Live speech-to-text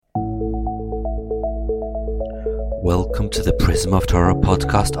Welcome to the Prism of Torah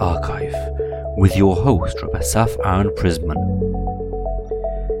podcast archive with your host, Rabbi Asaf Aaron Prisman.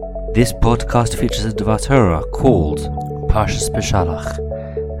 This podcast features a Dvar Torah called Parshas Beshalach.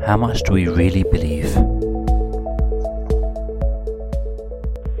 How much do we really believe?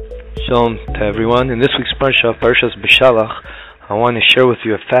 Shalom to everyone. In this week's Parsha, Parshas Beshalach, I want to share with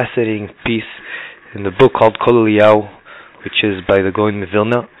you a fascinating piece in the book called Kol Eliyahu, which is by the Gaon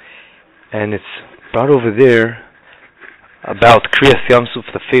Vilna, and it's brought over there about Kriyas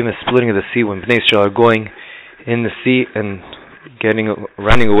Yamsuf, the famous splitting of the sea when Bnei Israel are going in the sea and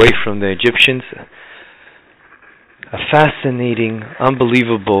running away from the Egyptians. A fascinating,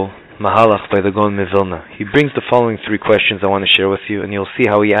 unbelievable mahalach by the Gaon Vilna. He brings the following three questions I want to share with you, and you'll see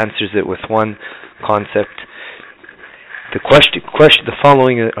how he answers it with one concept. The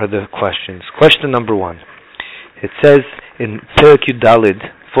following are the questions. Question number one. It says in Perek Yud Daled,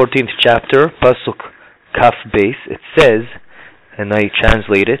 14th chapter, Pasuk Kaf Beis, it says, and I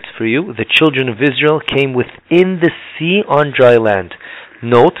translate it for you, the children of Israel came within the sea on dry land.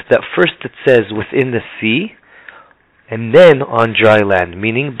 Note that first it says within the sea, and then on dry land,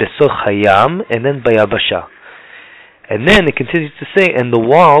 meaning Besoch Hayam, and then Bayabasha. And then it continues to say, and the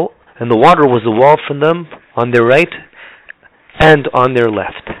water was a wall from them on their right and on their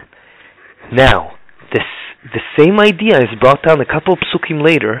left. Now, the same idea is brought down a couple of psukim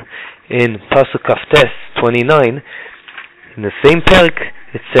later in Pasuk Kaftes 29. In the same parak,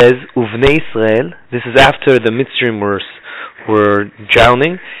 it says, Uvnei Israel, this is after the Mitzrim were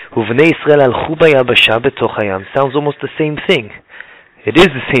drowning, Uvnei Israel alchu bayabasha betoch hayam. Sounds almost the same thing. It is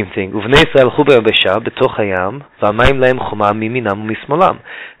the same thing. Uvnei Israel alchu bayabasha betoch hayam, v'amayim lahem choma miminam u'mismolam.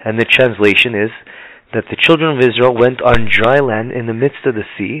 And the translation is that the children of Israel went on dry land in the midst of the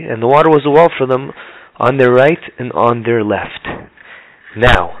sea, and the water was a wall for them on their right and on their left.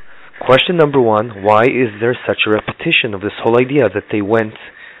 Now, question number one, why is there such a repetition of this whole idea that they went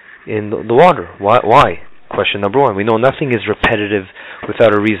in the water? Why? Question number one. We know nothing is repetitive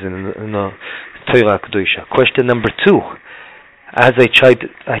without a reason in the Torah Kedusha. Question number two, as I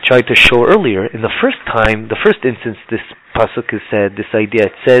tried to show earlier, in the first instance this pasuk is said, this idea,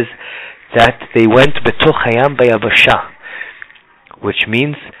 it says that they went betoch hayam bayabasha, which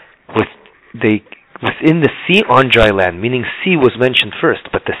means within the sea on dry land, meaning sea was mentioned first.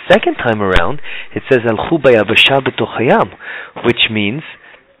 But the second time around, it says alchu bayabasha betoch hayam, which means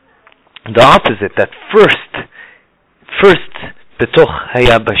the opposite, that first betoch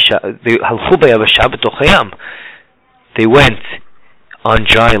hayabasha, they alchu bayabasha betoch hayam. They went on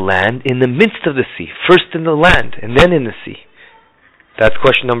dry land in the midst of the sea, first in the land and then in the sea. That's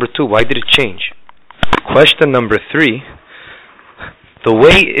question number two. Why did it change? Question number three, the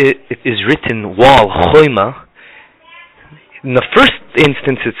way it is written, wall, choima, in the first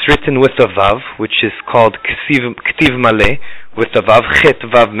instance it's written with a vav, which is called ktiv maleh, with a vav, chet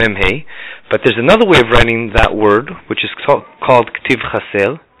vav mem hey, but there's another way of writing that word, which is called ktiv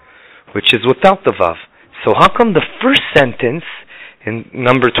chaser, which is without the vav. So how come the first sentence in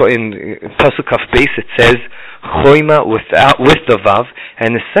Pasuk Kaf Beis it says choima with the vav,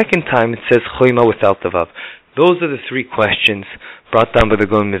 and the second time it says choima without the vav? Those are the three questions brought down by the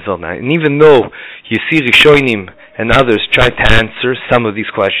Gaon Vilna. And even though you see Rishonim and others try to answer some of these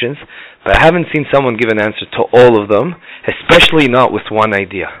questions, but I haven't seen someone give an answer to all of them, especially not with one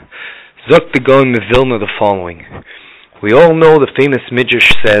idea. Zok the Gaon Vilna the following. We all know the famous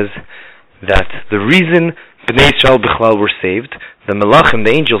Midrash says that the reason Bnei Israel Bichlal were saved, the Melachim,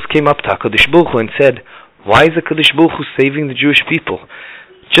 the angels, came up to HaKadosh Baruch Hu and said, why is HaKadosh Baruch Hu saving the Jewish people?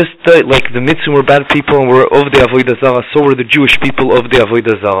 Just like the Mitzvah were bad people and were of the Avodah Zarah, so were the Jewish people of the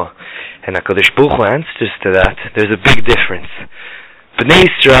Avodah Zarah. And HaKadosh Baruch Hu answers to that, there's a big difference. Bnei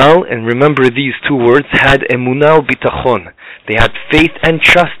Israel, and remember these two words, had emunah bitachon. They had faith and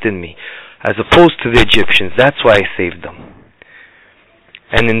trust in me, as opposed to the Egyptians. That's why I saved them.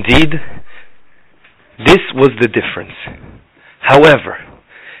 And indeed, this was the difference. However,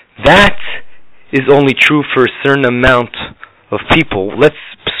 that is only true for a certain amount of people. Let's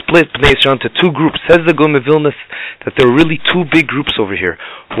split Bnei Israel into two groups. Says the Gaon Vilna that there are really two big groups over here.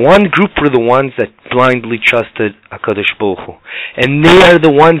 One group were the ones that blindly trusted HaKadosh Baruch Hu, and they are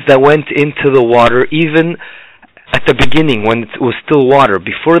the ones that went into the water even at the beginning when it was still water,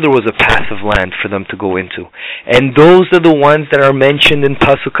 before there was a path of land for them to go into. And those are the ones that are mentioned in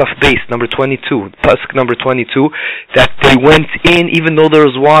Pasuk Kaf Beis, number 22, Pasuk number 22, that they went in even though there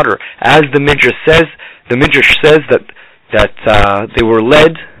was water. As the Midrash says that they were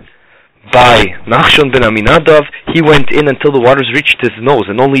led by Nachshon ben Aminadav. He went in until the waters reached his nose,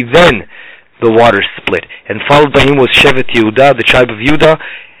 and only then the waters split. And followed by him was Shevet Yehuda, the tribe of Yehuda,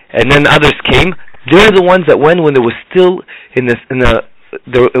 and then others came. They're the ones that when there was still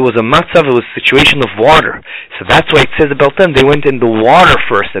it was a matzav, it was a situation of water. So that's why it says about them, they went in the water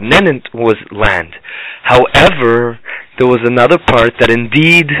first, and then it was land. However, there was another part that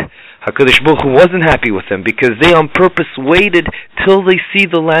indeed HaKadosh Baruch Hu wasn't happy with them, because they on purpose waited till they see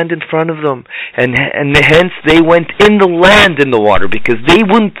the land in front of them, and hence they went in the land in the water, because they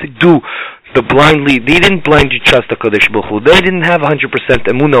wouldn't do they didn't blindly trust HaKadosh Baruch Hu. They didn't have 100%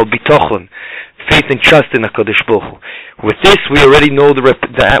 emunah or bitochon, faith and trust in HaKadosh Baruch Hu. With this, we already know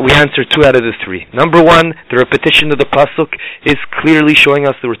we answered 2 out of the 3. Number 1, the repetition of the pasuk is clearly showing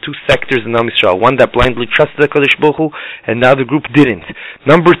us there were 2 sectors in Am Yisrael. One that blindly trusted HaKadosh Baruch Hu, and the other group didn't.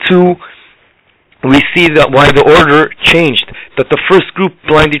 Number 2, we see that why the order changed. That the first group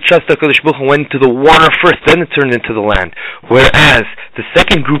blindly trusted HaKadosh Baruch Hu went to the water first, then it turned into the land. Whereas the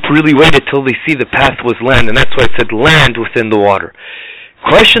second group really waited till they see the path was land, and that's why it said land within the water.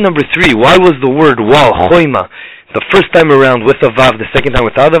 Question number 3, why was the word wal, choima, the first time around with a vav, the second time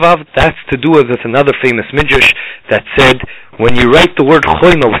without a vav? That's to do with another famous midrash that said when you write the word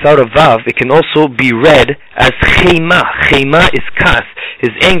choima without a vav, it can also be read as chema. Chema is kas,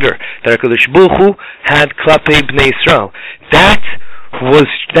 is anger that HaKadosh Baruch Hu had klapei bnei Yisrael.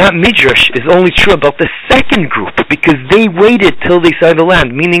 That midrash is only true about the second group, because they waited till they saw the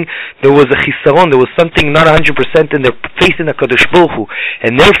land, meaning there was a chisaron, there was something not 100% in their faith in HaKadosh Baruch Hu,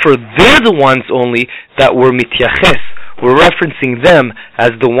 and therefore they're the ones only that were mityaches. We're referencing them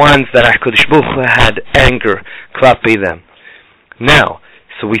as the ones that HaKadosh Baruch Hu had anger klapei them. Now,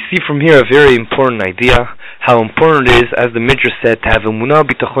 so we see from here a very important idea, how important it is, as the Midrash said, to have emunah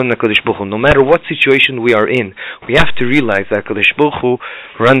bitachon HaKadosh Baruch Hu. No matter what situation we are in, we have to realize that HaKadosh Baruch Hu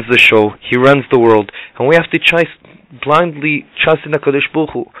runs the show, He runs the world, and we have to blindly trust in HaKadosh Baruch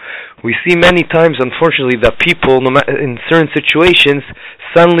Hu. We see many times, unfortunately, that people, in certain situations,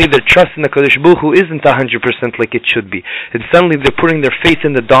 suddenly their trust in HaKadosh Baruch Hu isn't 100% like it should be. And suddenly they're putting their faith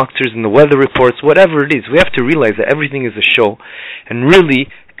in the doctors, in the weather reports, whatever it is. We have to realize that everything is a show. And really,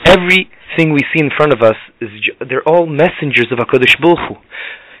 everything we see in front of us, they're all messengers of HaKadosh Baruch Hu.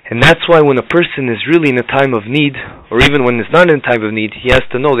 And that's why when a person is really in a time of need, or even when he's not in a time of need, he has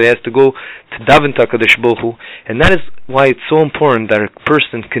to know that he has to go to daven to HaKadosh Baruch Hu. And that is why it's so important that a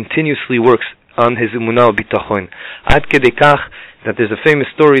person continuously works on his emunah bitachon. Ad kedei kach, that there's a famous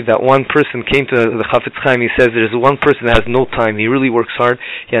story that one person came to the Chafetz Chaim. He says there's one person that has no time. He really works hard.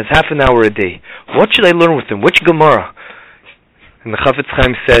 He has half an hour a day. What should I learn with him? Which Gemara? And the Chafetz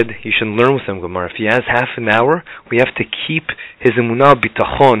Chaim said, you should learn with him Gemara. If he has half an hour, we have to keep his emunah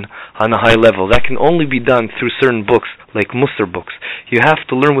bitachon on a high level. That can only be done through certain books, like Musar books. You have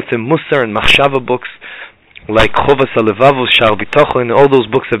to learn with him Musar and Machshava books, like Chovas HaLevavos, Shar Bitachon. All those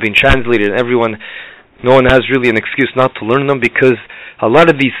books have been translated, and no one has really an excuse not to learn them, because a lot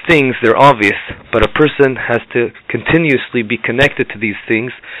of these things, they're obvious, but a person has to continuously be connected to these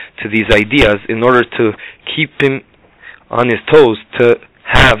things, to these ideas, in order to keep him on his toes, to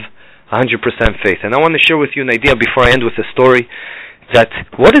have 100% faith. And I want to share with you an idea before I end with a story, that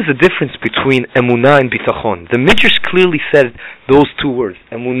what is the difference between emunah and bitachon? The Midrash clearly said those 2 words,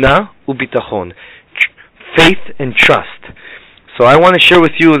 emunah ubitachon, faith and trust. So I want to share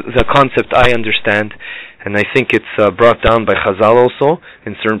with you the concept I understand, and I think it's brought down by Chazal also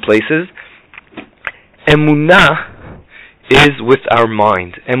in certain places. Emunah is with our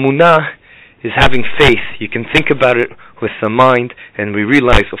mind. Emunah is having faith. You can think about it with the mind, and we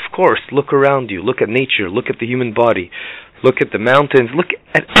realize, of course, look around you, look at nature, look at the human body, look at the mountains, look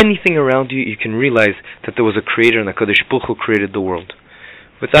at anything around you, you can realize that there was a creator, and HaKadosh Baruch Hu created the world.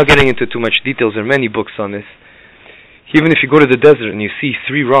 Without getting into too much details, there are many books on this. Even if you go to the desert and you see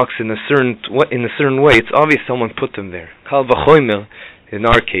 3 rocks in a certain way, it's obvious someone put them there. Kal v'chomer, in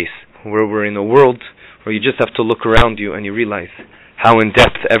our case, where we're in a world where you just have to look around you and you realize how in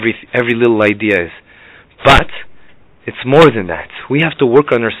depth every little idea is. But it's more than that. We have to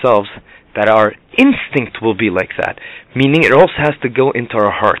work on ourselves that our instinct will be like that. Meaning it also has to go into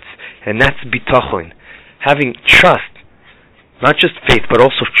our hearts. And that's bitachon. Having trust, not just faith, but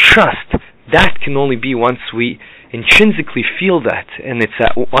also trust. That can only be once we intrinsically feel that, and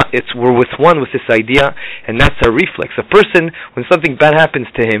we're with one with this idea, and that's our reflex. A person, when something bad happens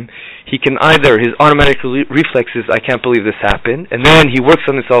to him, he can either, his automatic reflex is, I can't believe this happened, and then he works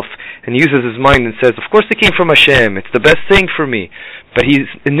on himself and uses his mind and says, of course it came from Hashem, it's the best thing for me. But his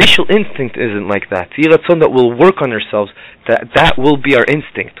initial instinct isn't like that. Yiratzon, that we'll work on ourselves, that will be our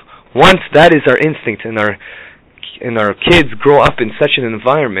instinct. Once that is our instinct, and our kids grow up in such an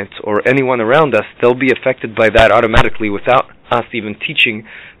environment, or anyone around us, they'll be affected by that automatically without us even teaching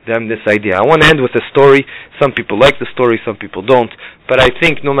them this idea. I want to end with a story. Some people like the story, some people don't. But I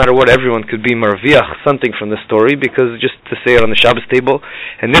think no matter what, everyone could be marviach something from the story, because just to say it on the Shabbos table.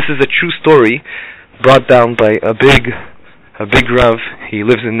 And this is a true story brought down by a big Rav. He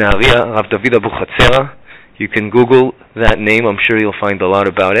lives in Nahariya, Rav David Abu Chatzera. You can Google that name. I'm sure you'll find a lot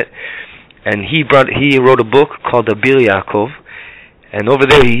about it. And he wrote a book called Abir Yaakov. And over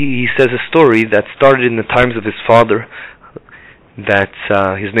there he says a story that started in the times of his father, that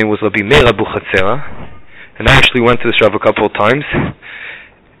his name was Rabbi Meir Abu Chatzera. And I actually went to this Rav a couple of times.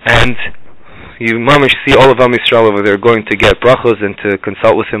 And you mamish see all of Am Yisrael over there going to get brachos and to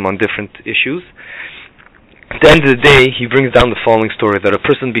consult with him on different issues. At the end of the day, he brings down the following story, that a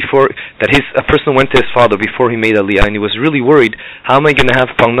person went to his father before he made Aliyah, and he was really worried, how am I going to have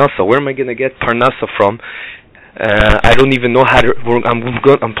Parnasa? Where am I going to get Parnasa from? I don't even know how to,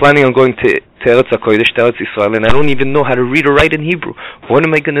 I'm planning on going to Eretz HaKodesh, to Eretz Yisrael, and I don't even know how to read or write in Hebrew. What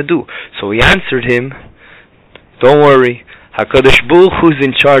am I going to do? So he answered him, don't worry, HaKadosh Baruch Hu is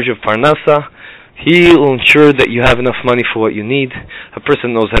in charge of Parnasa. He will ensure that you have enough money for what you need. A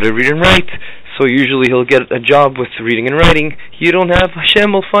person knows how to read and write, so usually he'll get a job with reading and writing. You don't have,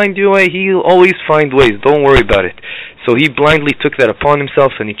 Hashem will find you a way. He'll always find ways. Don't worry about it. So he blindly took that upon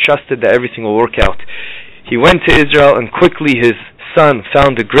himself, and he trusted that everything will work out. He went to Israel, and quickly his son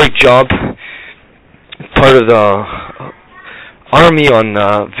found a great job, part of the army, on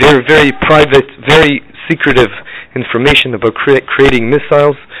very, very private, very secretive information about creating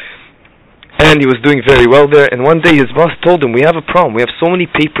missiles. And he was doing very well there. And one day his boss told him, we have a problem. We have so many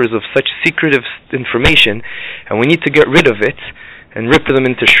papers of such secretive information, and we need to get rid of it and rip them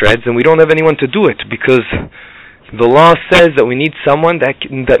into shreds, and we don't have anyone to do it, because the law says that we need someone that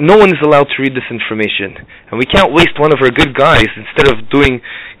no one is allowed to read this information. And we can't waste one of our good guys. Instead of doing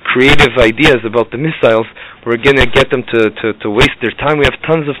creative ideas about the missiles, we're going to get them to waste their time. We have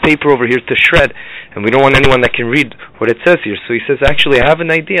tons of paper over here to shred, and we don't want anyone that can read what it says here. So he says, actually, I have an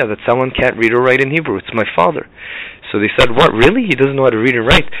idea that someone can't read or write in Hebrew. It's my father. So they said, what, really? He doesn't know how to read and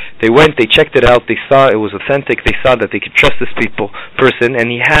write? They went, they checked it out, they saw it was authentic, they saw that they could trust this person, and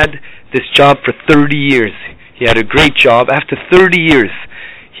he had this job for 30 years. He had a great job. After 30 years,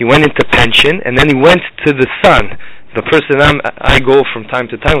 he went into pension, and then he went to the son, the person I go from time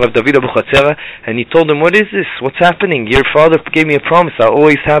to time, Rav David Abu Chatzera, and he told him, what is this? What's happening? Your father gave me a promise. I'll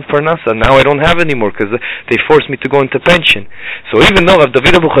always have Parnasa. Now I don't have anymore because they forced me to go into pension. So even though Rav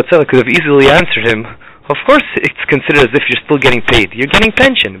David Abu Chatzera could have easily answered him, of course it's considered as if you're still getting paid. You're getting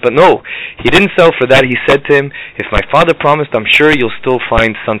pension. But no, he didn't sell for that. He said to him, if my father promised, I'm sure you'll still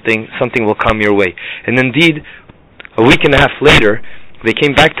find something will come your way. And indeed, a week and a half later, they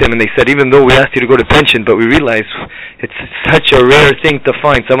came back to him and they said, even though we asked you to go to pension, but we realize it's such a rare thing to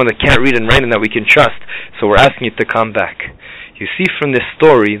find someone that can't read and write and that we can trust, so we're asking you to come back. You see from this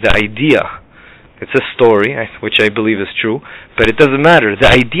story, the idea, it's a story, which I believe is true, but it doesn't matter. The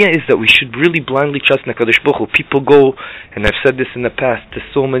idea is that we should really blindly trust in HaKadosh Baruch Hu. People go, and I've said this in the past, to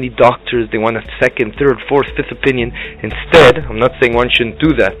so many doctors, they want a second, third, fourth, fifth opinion. Instead, I'm not saying one shouldn't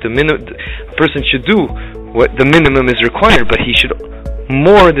do that. A person should do what the minimum is required, but he should,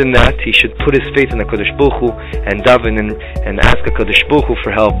 more than that, he should put his faith in HaKadosh Baruch Hu and daven and ask HaKadosh Baruch Hu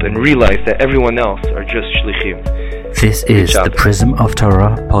for help, and realize that everyone else are just shlichim. This is the Prism of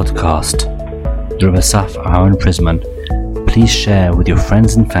Torah podcast. Rabbi Asaf Aaron Prisman. Please share with your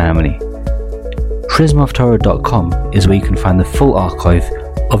friends and family. prismoftorah.com is where you can find the full archive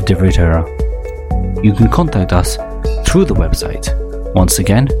of Divrei Torah. You can contact us through the website. Once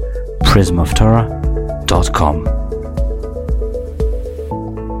again, prismoftorah.com.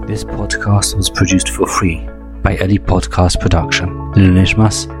 This podcast was produced for free by Eli Podcast Production.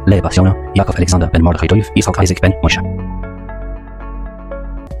 L'Nishmas, Le'Bas Yona, Yaakov Alexander Ben Mordechai Toiv, Yitzchak Isaac Ben Moshe.